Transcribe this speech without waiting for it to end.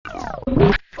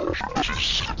Hey,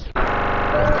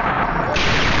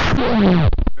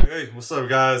 what's up,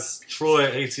 guys?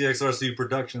 Troy, ATXRC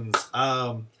Productions.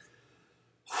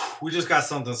 We just got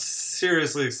something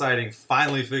seriously exciting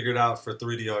finally figured out for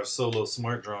 3DR Solo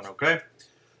Smart Drone, okay?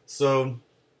 So,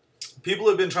 people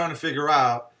have been trying to figure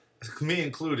out, me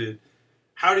included,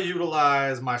 how to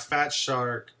utilize my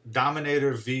Fatshark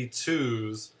Dominator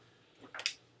V2s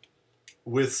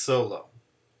with Solo.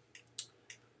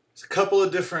 There's a couple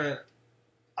of different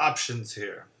options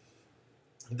here.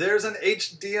 There's an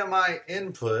HDMI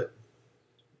input,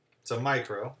 it's a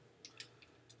micro.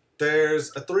 There's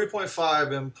a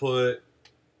 3.5 input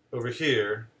over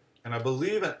here, and I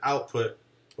believe an output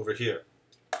over here.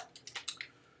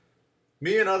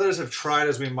 Me and others have tried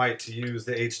as we might to use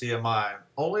the HDMI,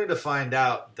 only to find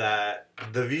out that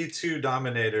the V2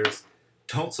 Dominators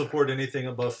don't support anything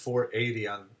above 480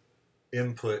 on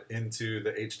input into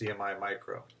the HDMI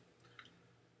micro.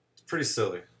 It's pretty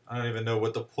silly. I don't even know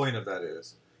what the point of that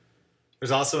is.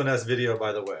 There's also an S video,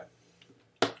 by the way.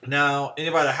 Now,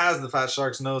 anybody that has the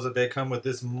Fatsharks knows that they come with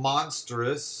this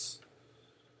monstrous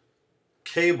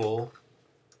cable.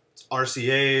 It's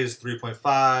RCA's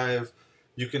 3.5.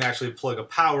 You can actually plug a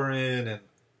power in and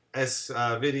S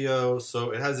video.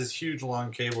 So it has this huge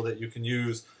long cable that you can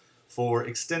use for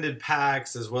extended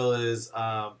packs as well as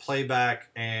playback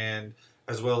and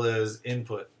as well as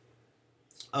input.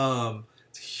 It's a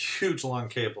huge long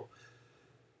cable.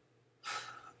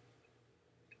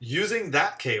 Using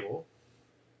that cable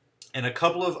and a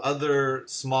couple of other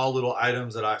small little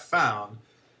items that I found,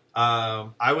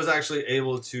 I was actually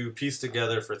able to piece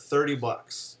together for 30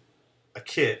 bucks a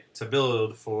kit to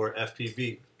build for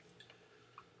FPV.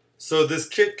 So this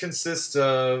kit consists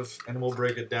of, and we'll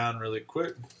break it down really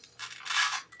quick.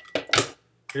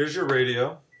 Here's your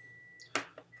radio.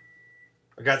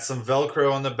 I got some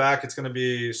Velcro on the back. It's going to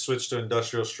be switched to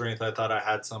industrial strength. I thought I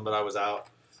had some, but I was out.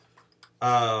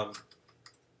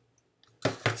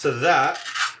 So that,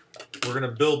 we're going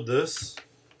to build this.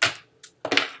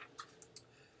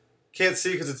 Can't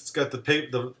see because it's got the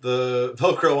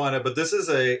Velcro on it, but this is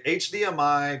a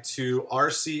HDMI to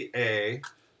RCA.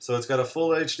 So it's got a full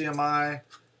HDMI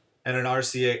and an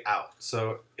RCA out.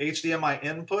 So HDMI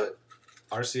input,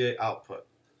 RCA output.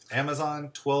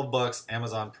 Amazon, 12 bucks,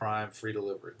 Amazon Prime, free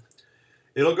delivery.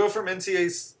 It'll go from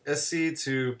NTSC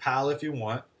to PAL if you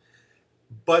want.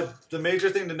 But the major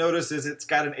thing to notice is it's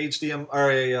got an HDMI or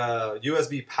a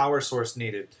USB power source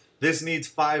needed. This needs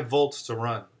 5 volts to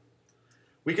run.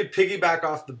 We could piggyback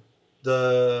off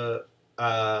the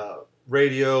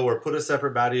radio or put a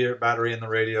separate battery in the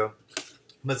radio.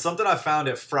 But something I found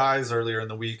at Fry's earlier in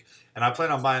the week, and I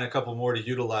plan on buying a couple more to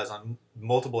utilize on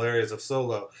multiple areas of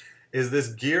Solo, is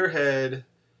this Gearhead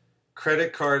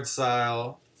credit card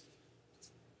style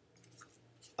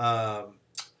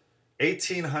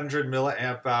 1800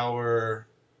 milliamp hour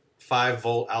 5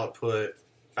 volt output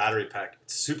battery pack.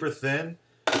 It's super thin.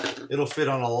 It'll fit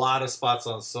on a lot of spots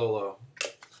on Solo.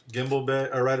 Gimbal bay,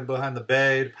 or right behind the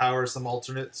bay, to power some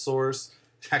alternate source.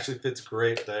 It actually fits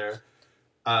great there.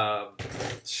 It'll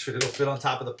fit on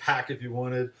top of the pack if you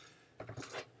wanted.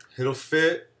 It'll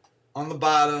fit on the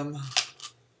bottom.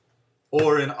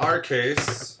 Or in our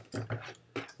case,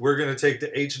 we're going to take the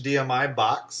HDMI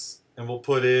box and we'll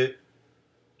put it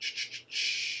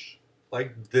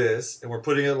like this, and we're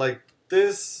putting it like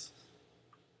this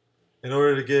in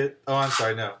order to get, oh, I'm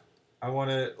sorry, no. I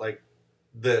want it like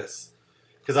this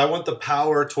because I want the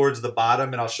power towards the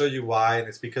bottom, and I'll show you why, and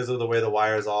it's because of the way the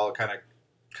wires all kind of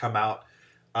come out.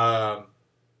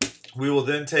 We will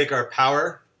then take our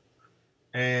power,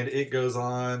 and it goes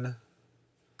on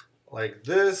like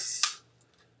this.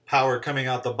 Power coming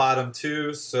out the bottom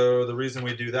too, so the reason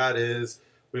we do that is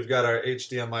we've got our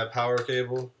HDMI power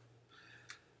cable.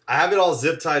 I have it all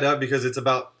zip tied up because it's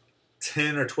about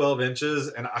 10 or 12 inches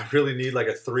and I really need like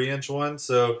a 3-inch one.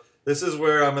 So this is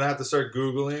where I'm going to have to start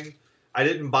Googling. I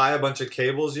didn't buy a bunch of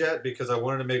cables yet because I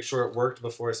wanted to make sure it worked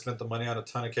before I spent the money on a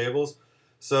ton of cables.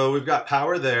 So we've got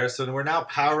power there. So we're now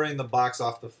powering the box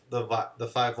off the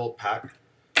 5 volt pack.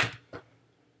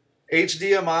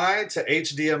 HDMI to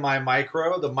HDMI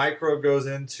micro. The micro goes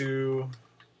into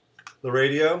the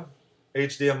radio.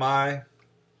 HDMI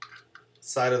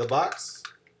side of the box.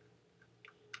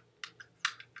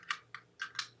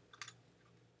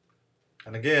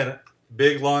 And again,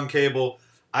 big long cable.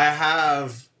 I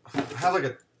have like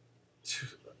a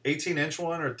 18-inch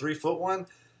one or 3-foot one,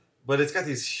 but it's got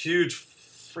these huge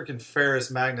freaking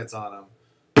ferrous magnets on them.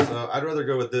 So I'd rather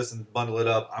go with this and bundle it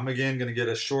up. I'm again going to get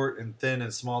as short and thin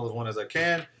and small as one as I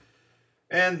can.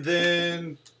 And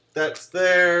then that's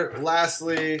there.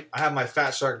 Lastly, I have my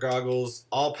Fatshark goggles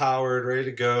all powered, ready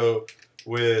to go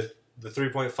with the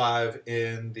 3.5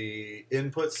 in the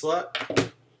input slot.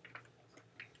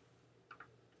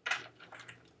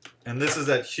 And this is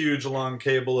that huge long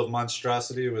cable of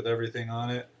monstrosity with everything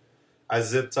on it. I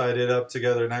zip tied it up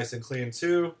together nice and clean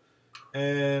too,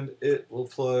 and it will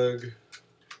plug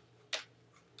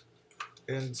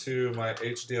into my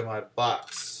HDMI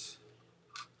box.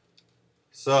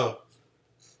 So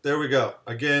there we go.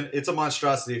 Again, it's a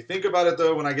monstrosity. Think about it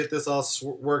though, when I get this all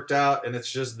worked out and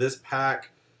it's just this pack,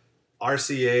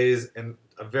 RCAs, and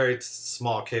a very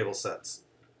small cable sets.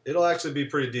 It'll actually be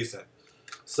pretty decent.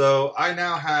 So I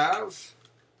now have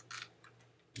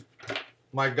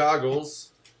my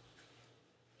goggles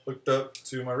hooked up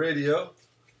to my radio.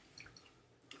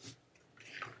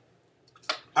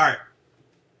 All right,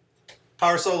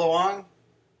 power solo on.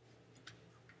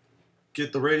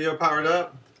 Get the radio powered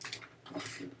up.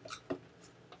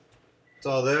 It's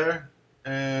all there,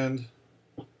 and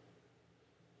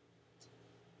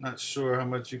not sure how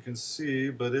much you can see,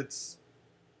 but it's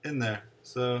in there.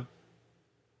 So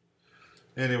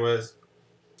anyways,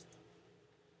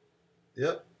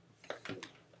 yep.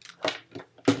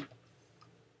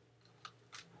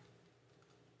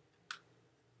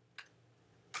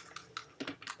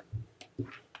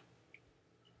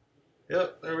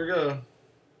 Yep, there we go.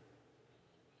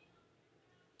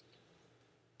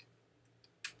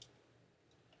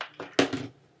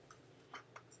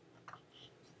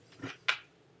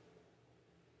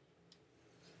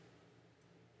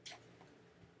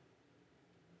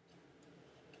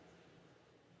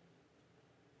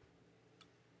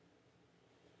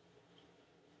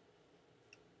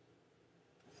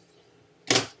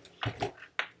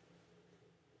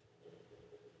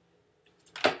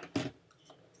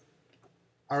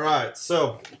 All right,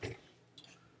 so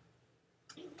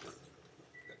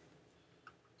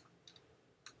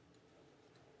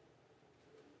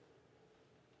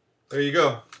there you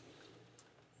go.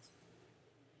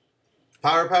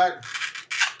 Power pack,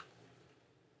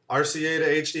 RCA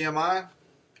to HDMI,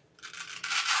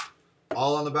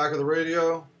 all on the back of the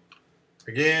radio.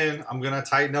 Again, I'm gonna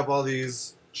tighten up all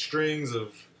these strings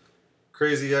of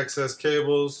crazy excess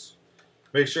cables.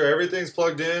 Make sure everything's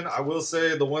plugged in. I will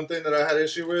say the one thing that I had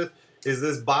issue with is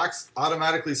this box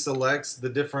automatically selects the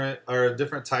different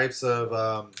types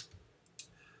of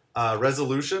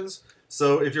resolutions.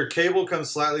 So if your cable comes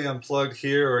slightly unplugged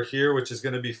here or here, which is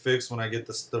going to be fixed when I get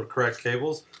the correct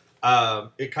cables,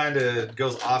 it kind of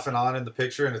goes off and on in the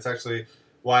picture, and it's actually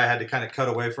why I had to kind of cut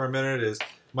away for a minute. Is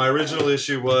my original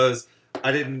issue was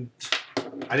I didn't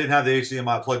have the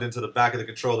HDMI plugged into the back of the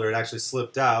controller. It actually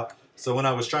slipped out. So when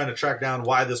I was trying to track down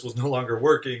why this was no longer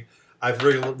working, I've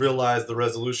realized the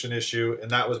resolution issue, and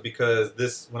that was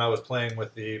because when I was playing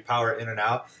with the power in and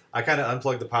out, I kind of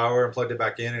unplugged the power and plugged it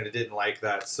back in, and it didn't like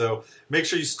that. So make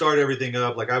sure you start everything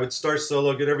up. Like I would start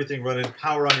solo, get everything running,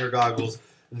 power on your goggles,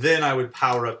 then I would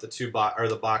power up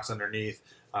the box underneath.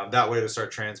 That way to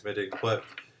start transmitting. But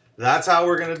that's how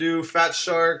we're gonna do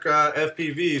Fatshark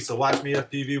FPV. So watch me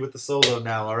FPV with the solo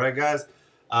now. All right, guys.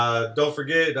 Don't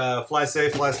forget, fly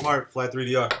safe, fly smart, fly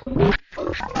 3DR.